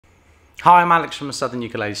Hi, I'm Alex from the Southern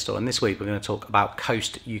Ukulele Store, and this week we're going to talk about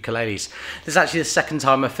Coast ukuleles. This is actually the second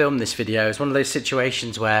time I filmed this video. It's one of those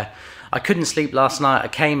situations where I couldn't sleep last night. I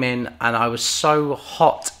came in and I was so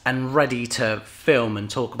hot and ready to film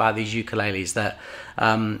and talk about these ukuleles that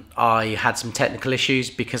I had some technical issues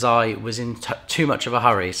because I was in too much of a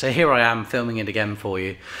hurry. So here I am filming it again for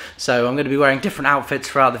you. So I'm going to be wearing different outfits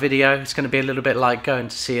throughout the video. It's going to be a little bit like going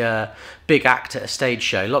to see a big act at a stage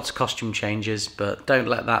show. Lots of costume changes, but don't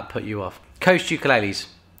let that put you off. Coast ukuleles,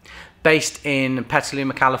 based in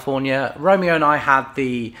Petaluma, California. Romeo and I had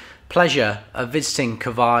the pleasure of visiting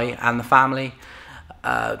Kawai and the family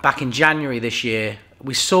back in January this year.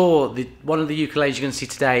 We saw one of the ukuleles you're going to see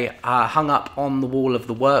today hung up on the wall of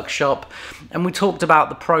the workshop, and we talked about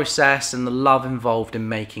the process and the love involved in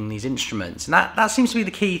making these instruments. And that seems to be the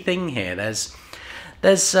key thing here. There's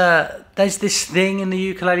this thing in the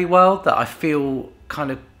ukulele world that I feel kind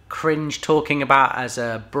of cringe talking about as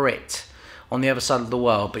a Brit on the other side of the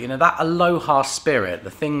world, but you know, that aloha spirit, the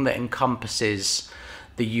thing that encompasses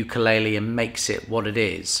the ukulele and makes it what it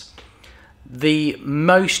is. The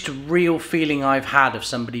most real feeling I've had of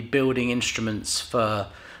somebody building instruments for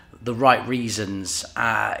the right reasons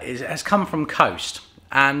has come from Coast.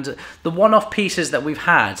 And the one-off pieces that we've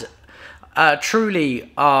had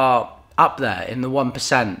truly are up there in the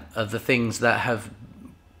 1% of the things that have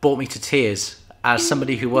brought me to tears as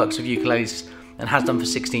somebody who works with ukuleles and has done for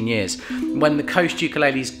 16 years. When the Coast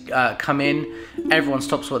ukuleles come in, everyone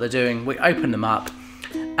stops what they're doing, we open them up,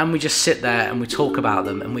 and we just sit there and we talk about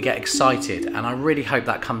them and we get excited, and I really hope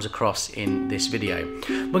that comes across in this video.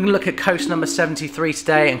 We're going to look at Coast number 73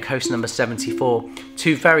 today and Coast number 74,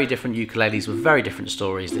 two very different ukuleles with very different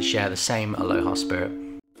stories that share the same aloha spirit.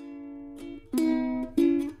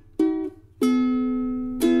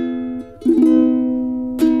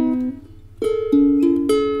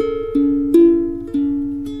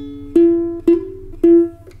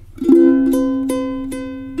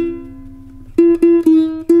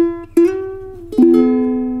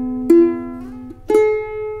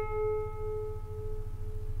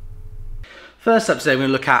 First up today, we're going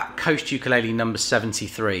to look at Coast ukulele number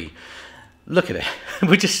 73. Look at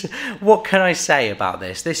it. What can I say about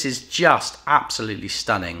this? This is just absolutely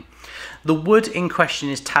stunning. The wood in question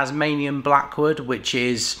is Tasmanian blackwood, which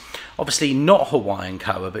is obviously not Hawaiian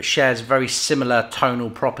koa, but shares very similar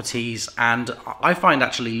tonal properties, and I find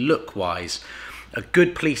actually look-wise, a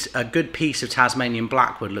good piece of Tasmanian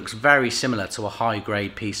blackwood looks very similar to a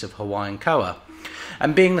high-grade piece of Hawaiian koa.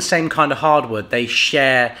 And being the same kind of hardwood, they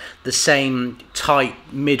share the same tight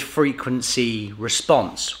mid-frequency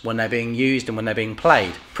response when they're being used and when they're being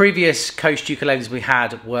played. Previous Coast ukuleles we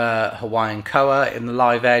had were Hawaiian koa in the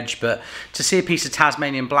live edge, but to see a piece of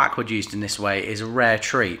Tasmanian blackwood used in this way is a rare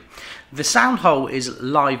treat. The sound hole is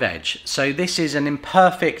live edge, so this is an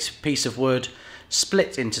imperfect piece of wood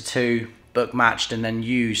split into two, book matched, and then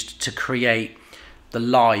used to create the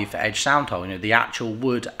live edge sound hole, you know, the actual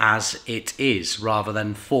wood as it is, rather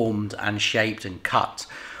than formed and shaped and cut.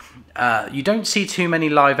 You don't see too many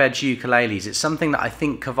live edge ukuleles. It's something that I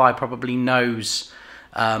think Kawai probably knows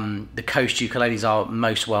the Coast ukuleles are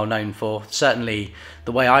most well known for. Certainly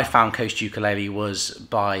the way I found Coast ukulele was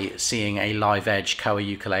by seeing a live edge koa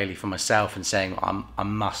ukulele for myself and saying I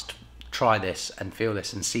must try this and feel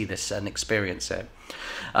this and see this and experience it.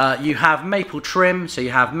 You have maple trim, so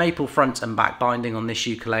you have maple front and back binding on this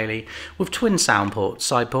ukulele with twin sound ports,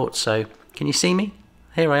 side ports. So can you see me?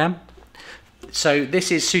 Here I am. So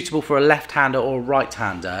this is suitable for a left-hander or a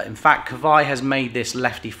right-hander. In fact, Kawai has made this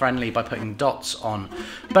lefty-friendly by putting dots on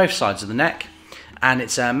both sides of the neck, and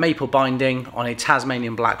it's a maple binding on a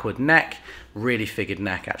Tasmanian blackwood neck. Really figured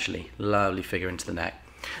neck, actually. Lovely figure into the neck.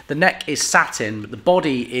 The neck is satin, but the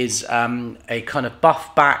body is a kind of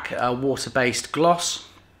buff back water-based gloss.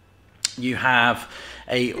 You have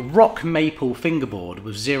a rock maple fingerboard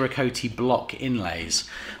with zero coaty block inlays.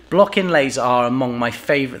 Block inlays are among my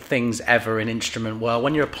favourite things ever in instrument world.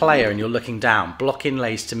 When you're a player and you're looking down, block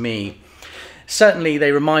inlays to me, certainly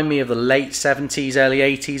they remind me of the late 70s, early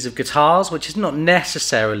 80s of guitars, which is not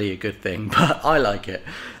necessarily a good thing, but I like it.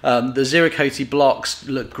 The zero coaty blocks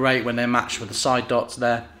look great when they're matched with the side dots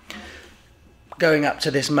there. Going up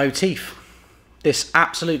to this motif. This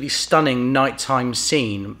absolutely stunning nighttime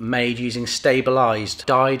scene made using stabilised,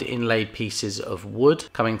 dyed inlaid pieces of wood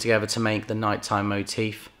coming together to make the nighttime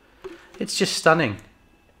motif. It's just stunning.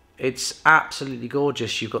 It's absolutely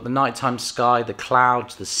gorgeous. You've got the nighttime sky, the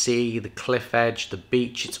clouds, the sea, the cliff edge, the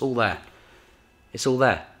beach. It's all there. It's all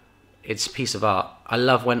there. It's a piece of art. I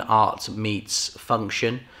love when art meets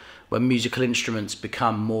function, when musical instruments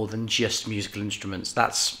become more than just musical instruments.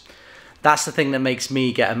 That's That's the thing that makes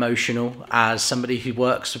me get emotional as somebody who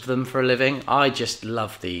works with them for a living. I just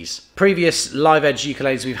love these. Previous live edge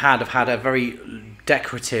ukuleles we've had have had a very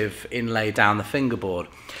decorative inlay down the fingerboard.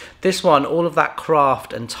 This one, all of that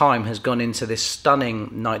craft and time has gone into this stunning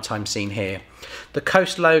nighttime scene here. The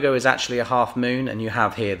Coast logo is actually a half moon, and you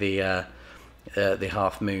have here the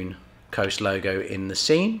half moon Coast logo in the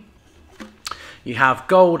scene. You have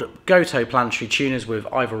gold Goto planetary tuners with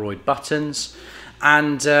Ivoroid buttons,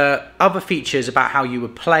 and other features about how you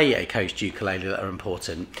would play a Coast ukulele that are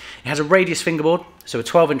important. It has a radius fingerboard, so a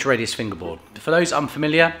 12-inch radius fingerboard. For those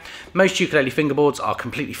unfamiliar, most ukulele fingerboards are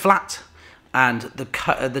completely flat, and the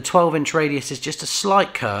 12-inch radius is just a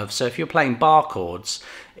slight curve, so if you're playing bar chords,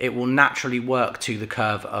 it will naturally work to the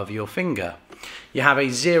curve of your finger. You have a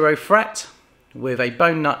 0 fret with a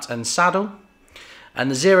bone nut and saddle, and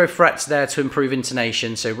the 0 fret's there to improve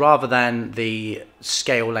intonation, so rather than the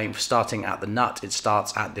scale length starting at the nut, it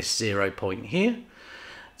starts at this 0 point here.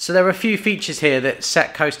 So there are a few features here that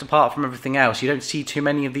set Coast apart from everything else. You don't see too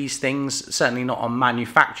many of these things, certainly not on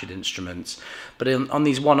manufactured instruments, but on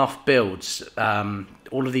these one-off builds,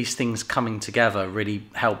 all of these things coming together really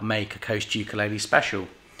help make a Coast ukulele special.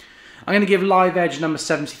 I'm going to give live edge number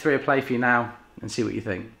 73 a play for you now and see what you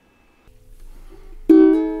think.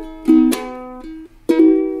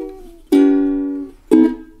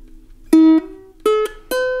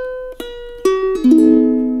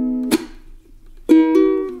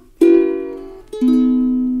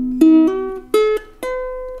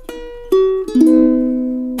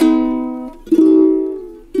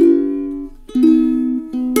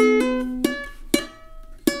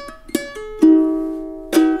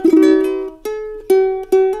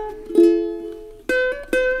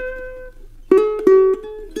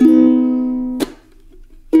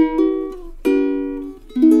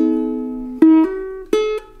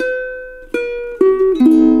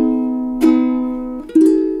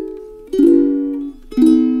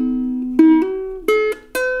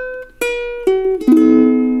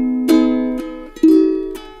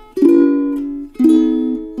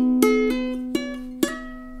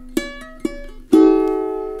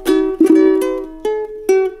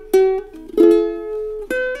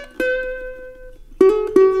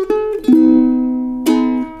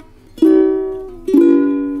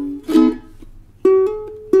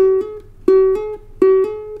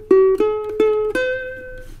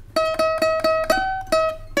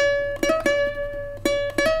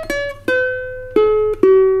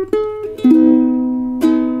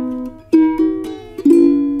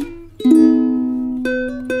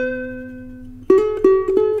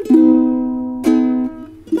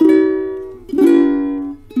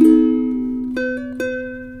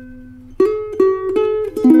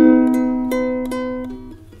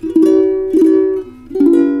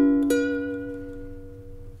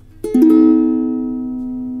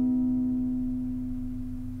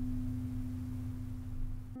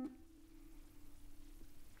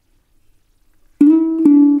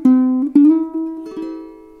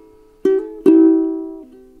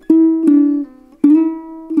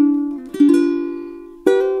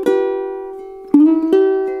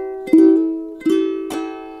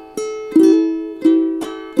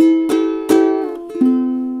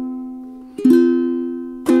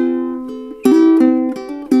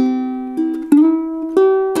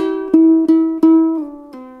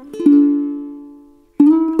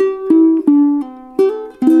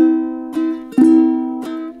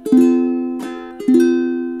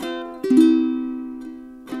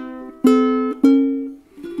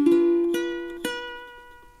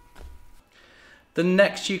 The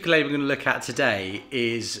next ukulele we're going to look at today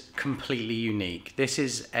is completely unique. This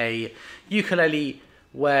is a ukulele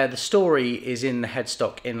where the story is in the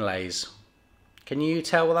headstock inlays. Can you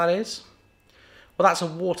tell what that is? Well, that's a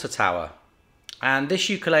water tower. And this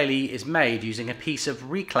ukulele is made using a piece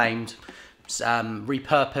of reclaimed,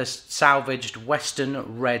 repurposed, salvaged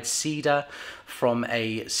Western red cedar from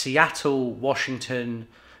a Seattle, Washington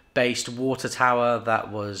based water tower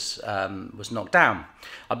that was knocked down.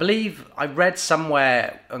 I believe I read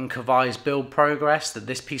somewhere on Kawai's build progress that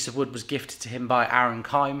this piece of wood was gifted to him by Aaron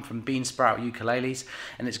Kime from Beansprout Ukuleles,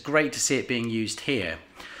 and it's great to see it being used here.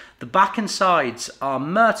 The back and sides are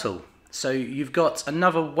myrtle, so you've got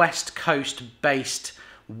another West Coast based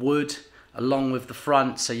wood along with the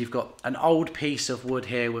front, so you've got an old piece of wood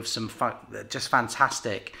here with some just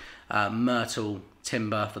fantastic myrtle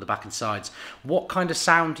timber for the back and sides. What kind of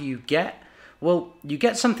sound do you get? Well, you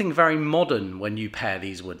get something very modern when you pair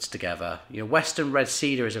these woods together. You know, Western red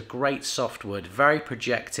cedar is a great softwood, very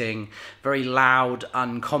projecting, very loud,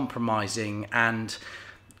 uncompromising, and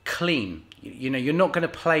clean. you know, you're not going to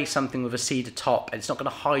play something with a cedar top. It's not going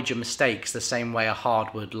to hide your mistakes the same way a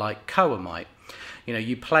hardwood like Kawai might. You know,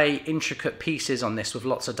 you play intricate pieces on this with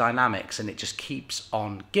lots of dynamics, and it just keeps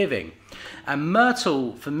on giving. And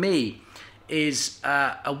myrtle, for me, is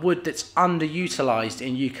a wood that's underutilized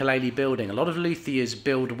in ukulele building. A lot of luthiers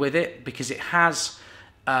build with it because it has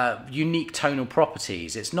unique tonal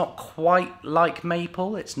properties. It's not quite like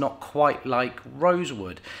maple, it's not quite like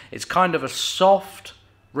rosewood. It's kind of a soft,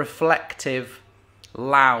 reflective,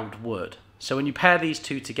 loud wood. So when you pair these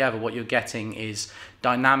two together, what you're getting is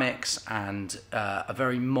dynamics and a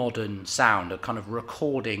very modern sound, a kind of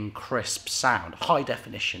recording, crisp sound, high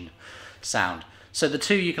definition sound. So the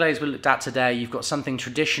two ukuleles we looked at today, you've got something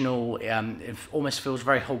traditional, it almost feels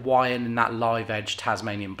very Hawaiian in that live edge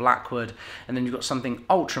Tasmanian blackwood, and then you've got something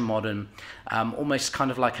ultra modern, almost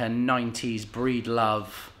kind of like a 90s Breedlove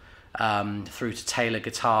through to Taylor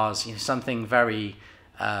guitars, you know, something very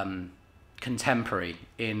contemporary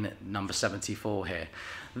in number 74 here.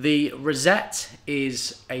 The rosette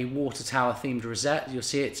is a water tower themed rosette. You'll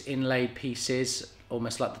see it's inlaid pieces,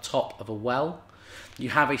 almost like the top of a well. You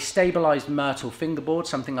have a stabilized myrtle fingerboard,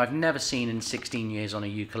 something I've never seen in 16 years on a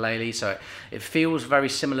ukulele. So it feels very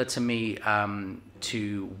similar to me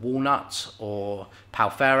to walnut or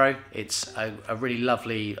palfero. It's a really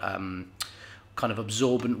lovely kind of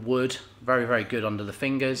absorbent wood, very, very good under the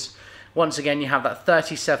fingers. Once again, you have that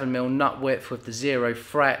 37mm nut width with the 0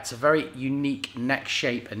 fret, a very unique neck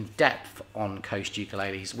shape and depth on Coast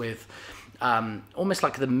ukuleles with almost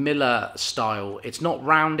like the Miller style. It's not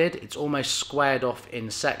rounded, it's almost squared off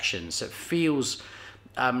in sections. So it feels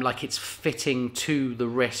like it's fitting to the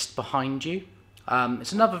wrist behind you.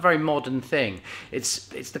 It's another very modern thing. It's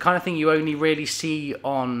the kind of thing you only really see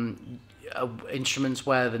on instruments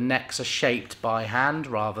where the necks are shaped by hand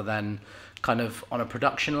rather than kind of on a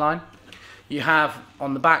production line. You have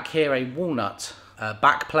on the back here a walnut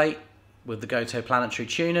back plate with the Goto planetary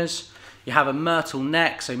tuners. You have a myrtle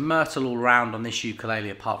neck, so myrtle all round on this ukulele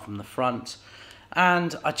apart from the front.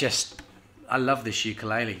 And I love this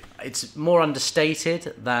ukulele. It's more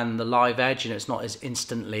understated than the live edge, and it's not as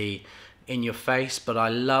instantly in your face, but I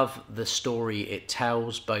love the story it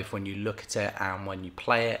tells, both when you look at it and when you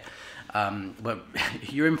play it. But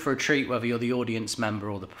you're in for a treat whether you're the audience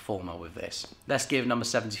member or the performer with this. Let's give number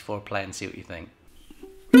 74 a play and see what you think.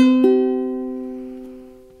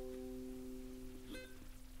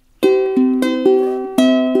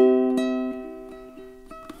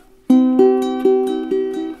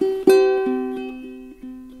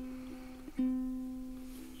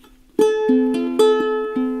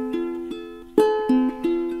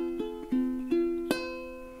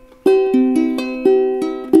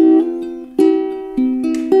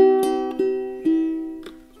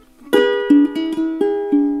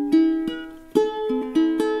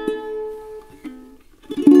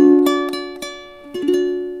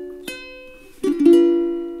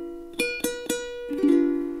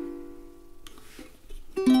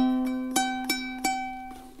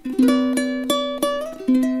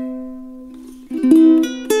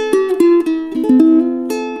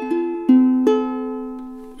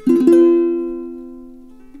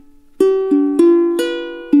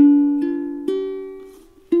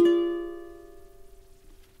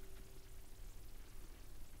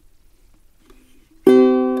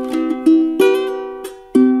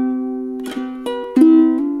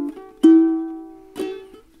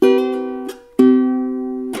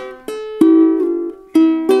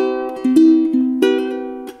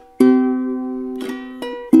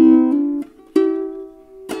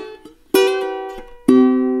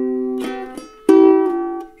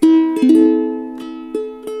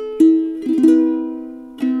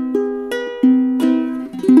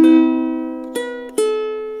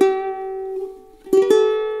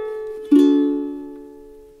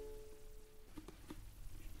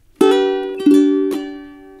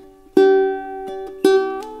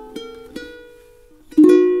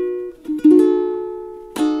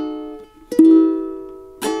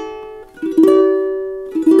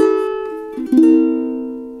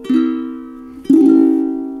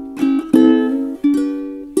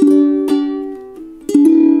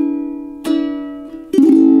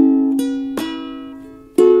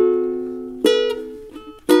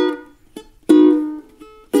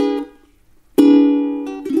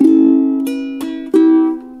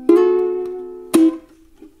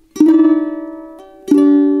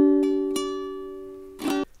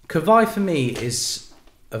 Kawai for me is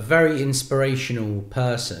a very inspirational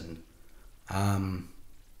person.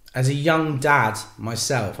 As a young dad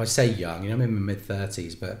myself, I say young, you know, I'm in my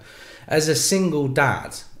mid-30s, but as a single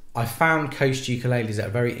dad, I found Coast ukuleles at a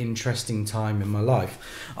very interesting time in my life.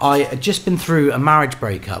 I had just been through a marriage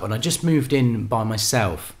breakup and I just moved in by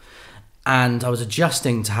myself, and I was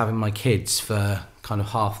adjusting to having my kids for kind of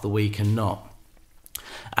half the week and not.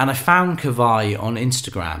 And I found Kawai on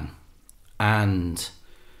Instagram and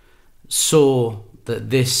saw that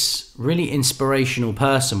this really inspirational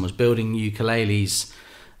person was building ukuleles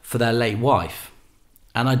for their late wife.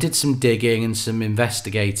 And I did some digging and some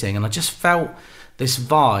investigating, and I just felt this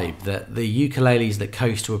vibe that the ukuleles that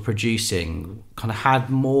Coast were producing kind of had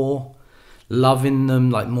more love in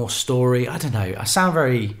them, like more story. I don't know,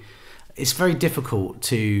 it's very difficult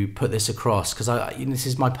to put this across because this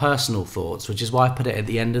is my personal thoughts, which is why I put it at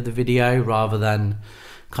the end of the video rather than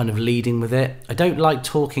kind of leading with it. I don't like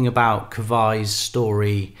talking about Kawai's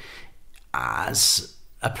story as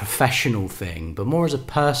a professional thing, but more as a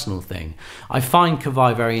personal thing. I find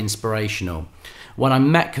Kawai very inspirational. When I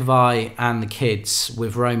met Kawai and the kids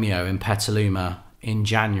with Romeo in Petaluma in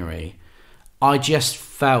January, I just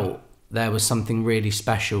felt there was something really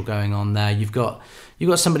special going on there. You've got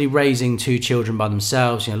somebody raising 2 children by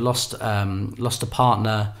themselves. Lost a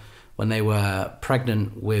partner when they were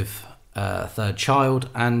pregnant with a 3rd child,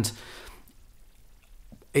 and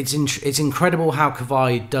it's incredible how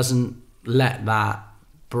Kawai doesn't let that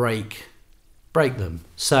break them.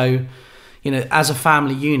 So, as a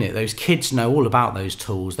family unit, those kids know all about those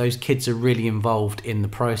tools. Those kids are really involved in the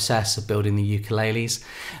process of building the ukuleles,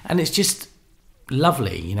 and it's just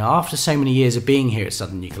lovely. After so many years of being here at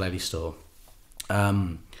Southern Ukulele Store,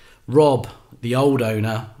 Rob, the old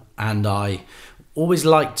owner, and I always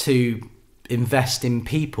like to invest in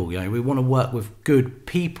people. We want to work with good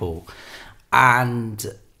people, and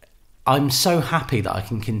I'm so happy that I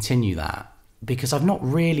can continue that because I've not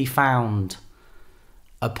really found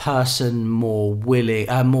a person more willing,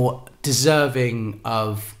 more deserving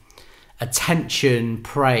of attention,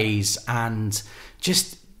 praise, and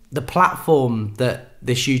just the platform that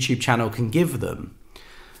this YouTube channel can give them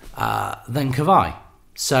than Kawai.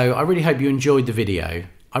 So I really hope you enjoyed the video.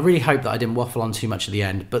 I really hope that I didn't waffle on too much at the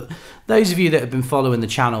end, but those of you that have been following the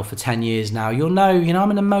channel for 10 years now, you'll know,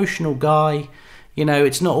 I'm an emotional guy.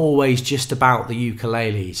 It's not always just about the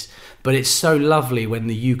ukuleles, but it's so lovely when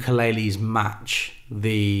the ukuleles match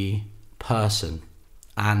the person.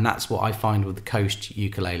 And that's what I find with the Coast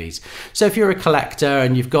ukuleles. So if you're a collector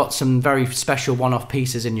and you've got some very special one-off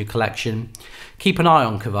pieces in your collection, keep an eye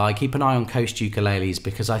on Kawai, keep an eye on Coast ukuleles,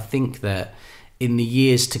 because I think that in the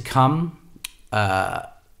years to come,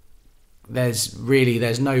 there's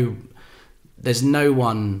no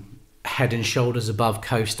one head and shoulders above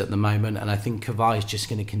Coast at the moment, and I think Kawai is just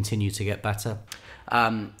going to continue to get better.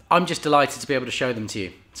 I'm just delighted to be able to show them to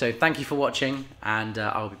you. So thank you for watching, and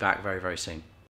I'll be back very, very soon.